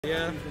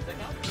Yeah.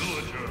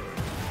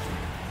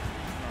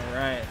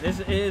 Alright, this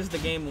is the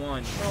game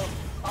one. So,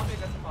 I'll make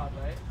that's a mod,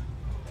 right?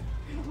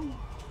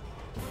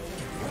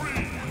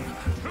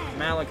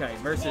 Malachite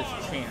versus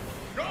Champ.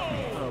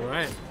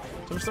 Alright. So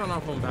we're starting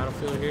off on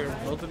Battlefield here.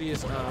 Both of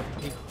these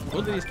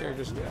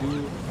characters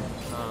do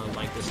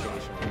like this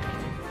stage.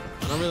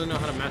 I don't really know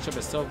how the matchup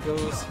itself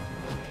goes.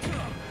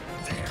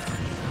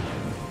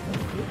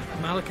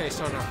 Malachite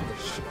starting off with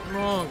a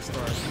strong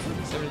start.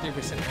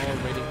 73%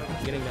 already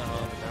getting the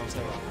bounce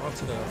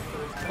onto the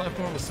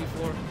platform with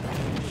C4.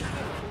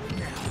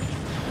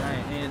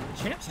 Right, and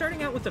Champ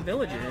starting out with the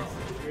villagers.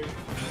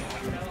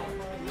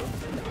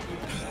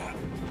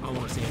 I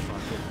want to see him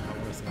pocket. I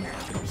want to see him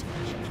pocket up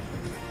smash.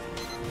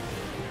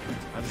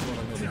 I just want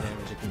to know the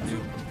damage it can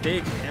do.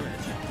 Big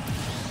damage.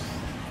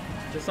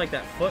 Just like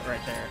that foot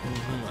right there.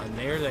 A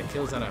nair that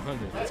kills at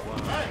 100. That's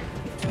wild.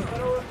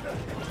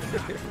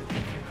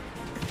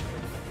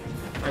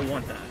 I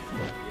want that.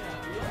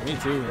 Me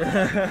too.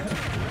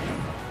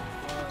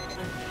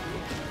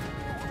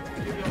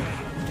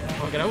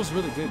 Okay, that was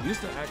really good. Use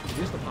the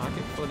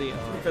pocket for the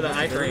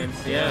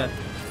iframes. Yeah.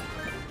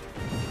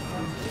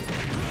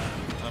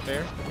 Up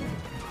air.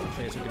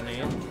 Chase with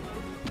grenade.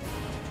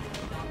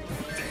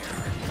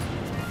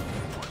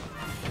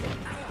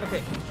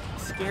 Okay,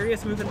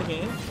 scariest move in the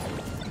game.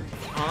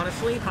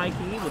 Honestly, high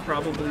key would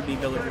probably be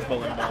Villager's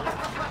bowling ball.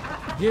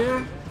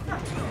 Yeah.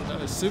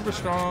 It's super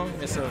strong.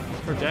 It's a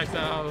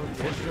projectile.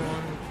 It's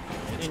one.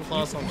 It's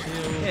plus on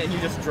kill. Yeah, and you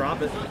just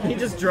drop it. He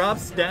just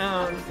drops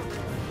down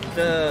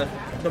the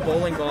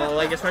bowling ball.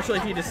 Like, especially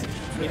if you just,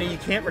 you know, you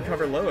can't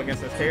recover low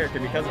against this character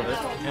because of it.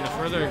 And the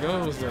further it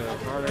goes, the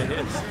harder it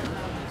hits.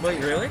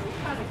 Wait, really?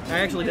 I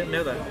actually didn't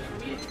know that.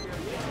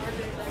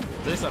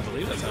 At least I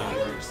believe that's how it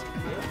works.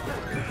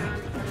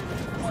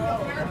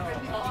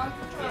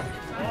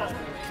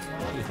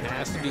 He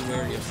has to be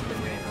wary of some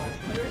advantage.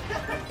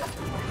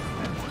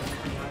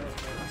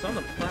 It's on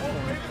the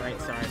platform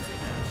right side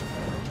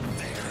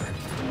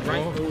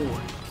right now. Right, ooh,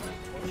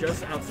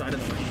 just outside of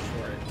the range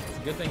for it. It's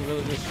a good thing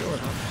Villager's short,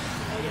 huh?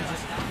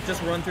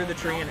 Just run through the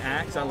tree and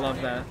axe. I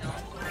love that.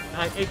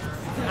 I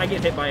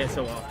get hit by it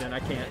so often. I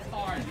can't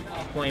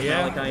play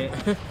Malachite.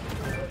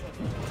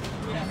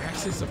 I'm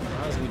actually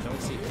surprised we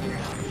don't see any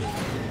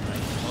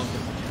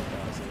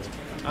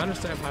I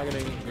understand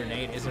pocketing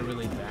grenade isn't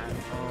really that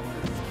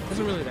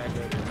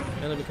good.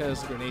 Mainly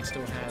because grenade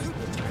still has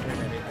the timer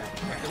that it got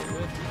pocketed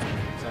with.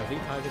 So if he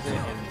pockets it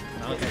and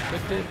Malachite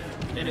clicked it,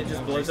 and it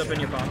just blows up in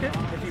your pocket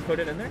if you put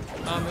it in there? It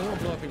won't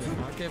blow up in your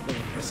pocket, but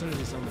as soon as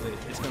he summons it,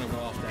 it's gonna go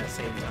off that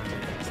same time.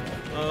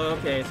 Oh,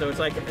 okay, so it's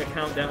like a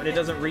countdown. It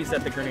doesn't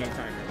reset the grenade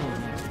timer.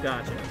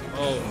 Gotcha.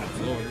 Oh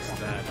Lord, this is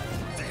bad.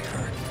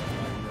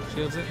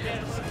 Shields it.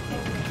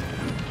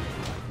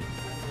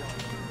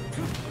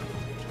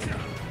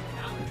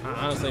 I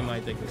honestly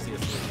might think we see a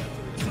switch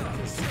after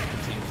this. This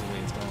seems the way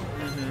it's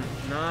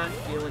going. Not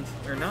feeling,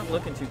 or not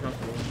looking too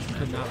comfortable.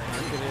 Could not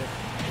pocket it.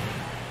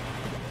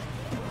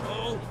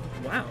 Oh,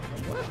 wow.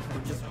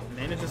 What? Just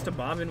manages to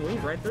bob and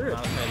weave right through it.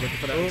 Okay, looking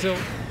for that tilt.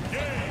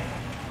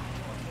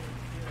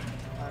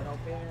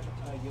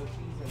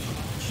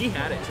 She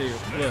had it too.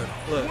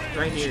 Look,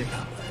 right here.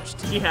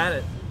 She had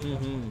it.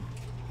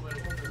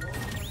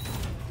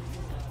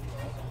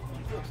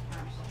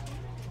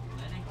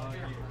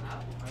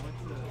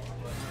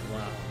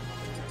 Wow.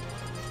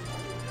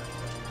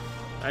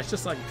 That's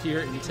just like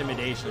pure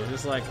intimidation. It's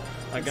just like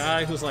a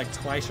guy who's like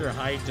twice your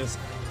height just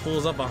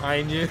pulls up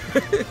behind you.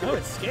 Oh,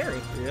 it's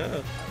scary.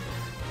 Yeah.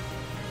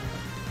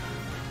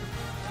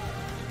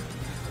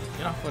 You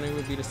know how funny it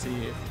would be to see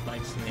if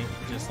like Snake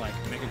just like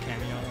make a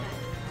cameo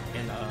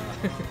in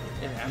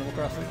Animal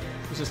Crossing.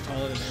 He's just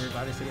taller than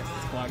everybody, so he has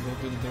to squad go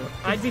through the door.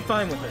 I'd be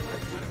fine with it.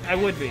 I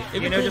would be.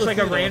 You know, just like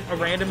a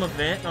random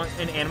event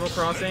in Animal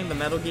Crossing, the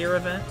Metal Gear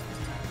event.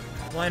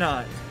 Why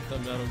not? The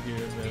Metal Gear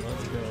event,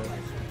 let's go.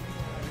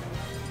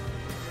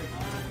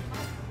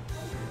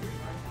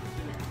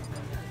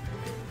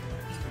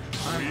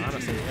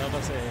 Honestly, I was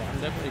about to say, I'm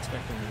definitely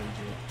expecting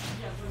Luigi.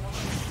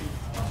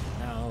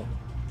 Now,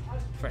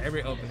 for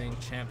every opening,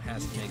 Champ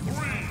has to make this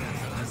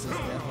happen. This is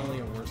definitely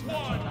a worse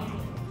matchup.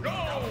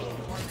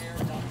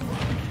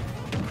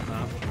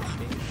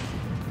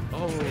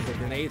 Oh, the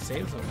grenade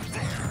saves him. He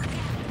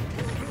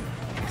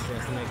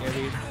has to make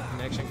every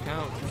connection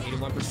count.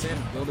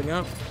 81%, building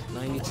up.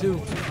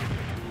 92.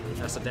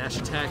 That's a dash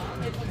attack.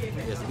 He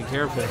has to be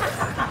careful.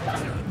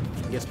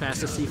 He gets past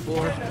the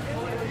C4.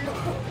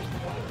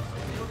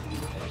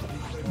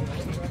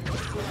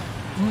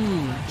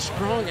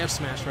 Strong F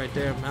smash right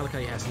there.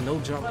 Malachite has no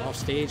jump off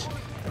stage.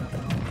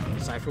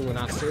 Cypher will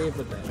not save,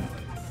 but then.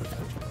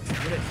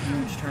 What a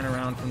huge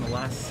turnaround from the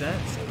last set.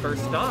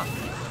 First stop.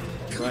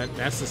 But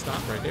that's the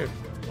stop right there.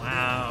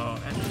 Wow,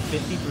 at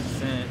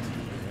 50%.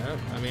 Yeah,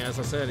 I mean, as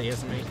I said, he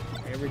has to make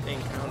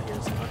everything count here.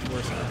 It's a much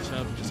worse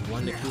matchup. Just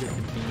one Nikita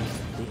could be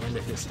the end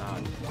of his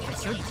stock.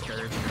 It's so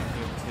discouraging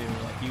too.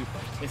 Like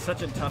it's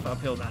such a tough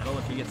uphill battle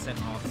if you get sent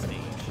off stage.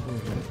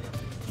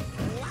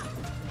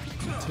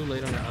 Too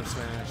late on the up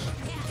smash.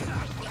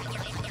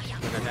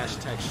 And the dash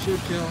attack should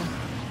kill.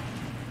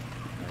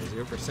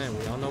 0%.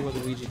 We all know what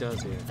Luigi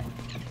does here.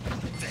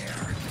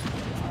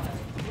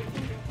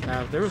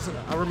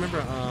 I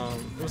remember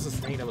there was a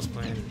snake that was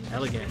playing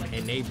Elegant,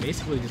 and they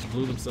basically just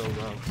blew themselves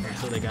up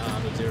until they got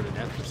out of 0 to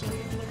death percent.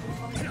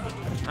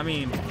 I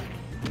mean,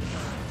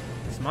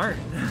 smart.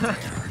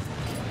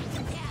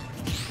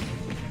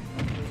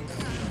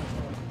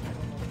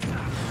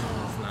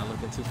 It's not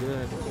looking too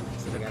good.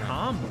 So they got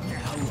Combo.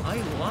 I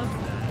love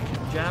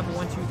that. Jab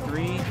 1, 2,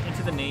 3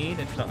 into the nade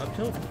into the up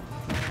tilt.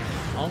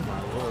 Oh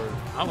my lord!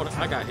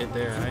 I got hit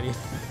there.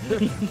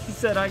 He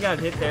said I got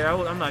hit there.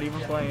 I'm not even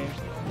playing.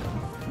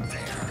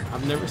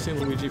 I've never seen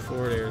Luigi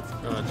forward air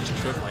just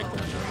trip like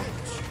that,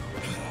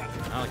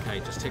 bro.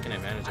 Malachite just taking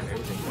advantage of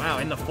everything. Wow,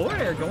 and the forward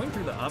air going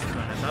through the up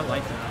smash. I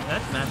like that.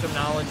 That's matchup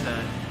knowledge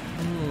that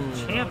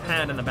Champ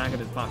had in the back of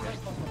his pocket.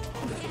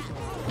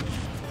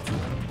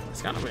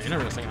 It's kind of an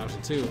interesting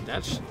option too.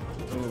 That's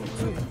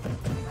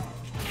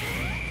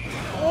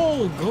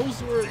oh,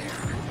 Ghostword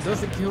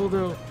doesn't kill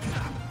though.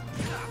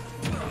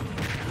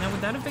 Now,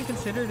 would that have been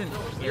considered an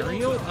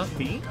aerial up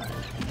B?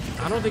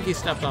 I don't think he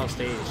stepped off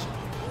stage.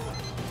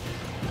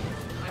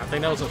 I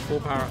think that was a full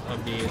power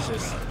up B. It's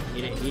just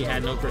he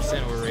had no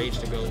percent or rage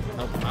to go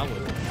help him out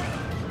with it.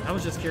 I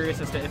was just curious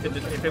as to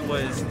if it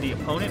was the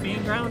opponent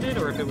being grounded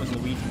or if it was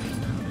Luigi being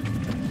grounded.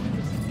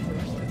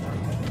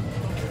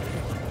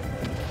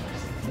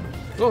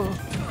 Oh,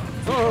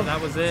 Oh, that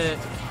was it.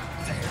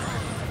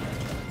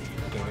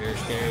 Okay, very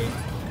scary.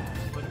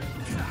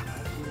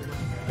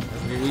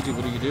 Luigi,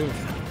 what do you do?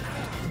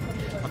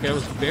 Okay, that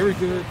was very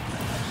good.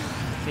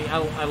 See,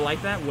 I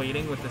like that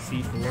waiting with the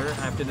C4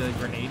 after the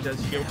grenade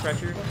does shield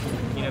pressure,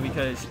 you know,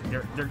 because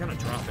they're gonna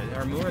drop it,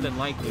 or more than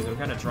likely they're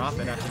gonna drop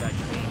it after that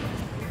grenade.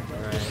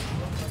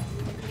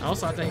 Right.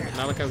 Also, I think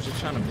Malachite was just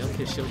trying to milk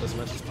his shield as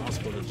much as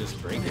possible to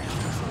just break it.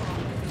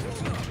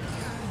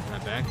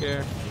 That back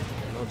air,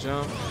 no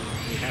jump.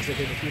 He has to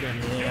hit the feet on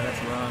you. Yeah,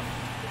 that's rough.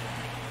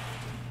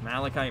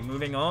 Malachite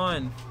moving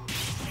on.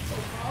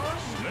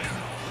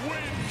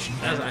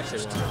 That's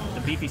actually wild.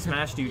 The beefy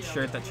smash dude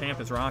shirt that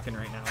Champ is rocking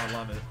right now. I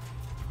love it.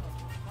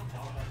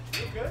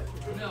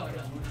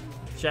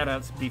 Shout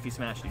outs beefy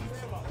smash dudes.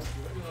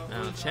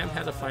 Now, Champ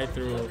had to fight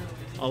through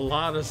a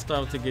lot of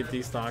stuff to get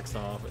these stocks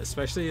off,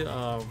 especially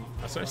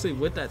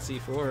with that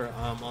C4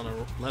 on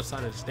the left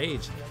side of the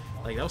stage.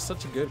 Like, that was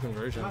such a good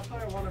conversion.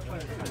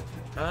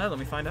 Let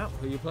me find out.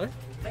 Who you play?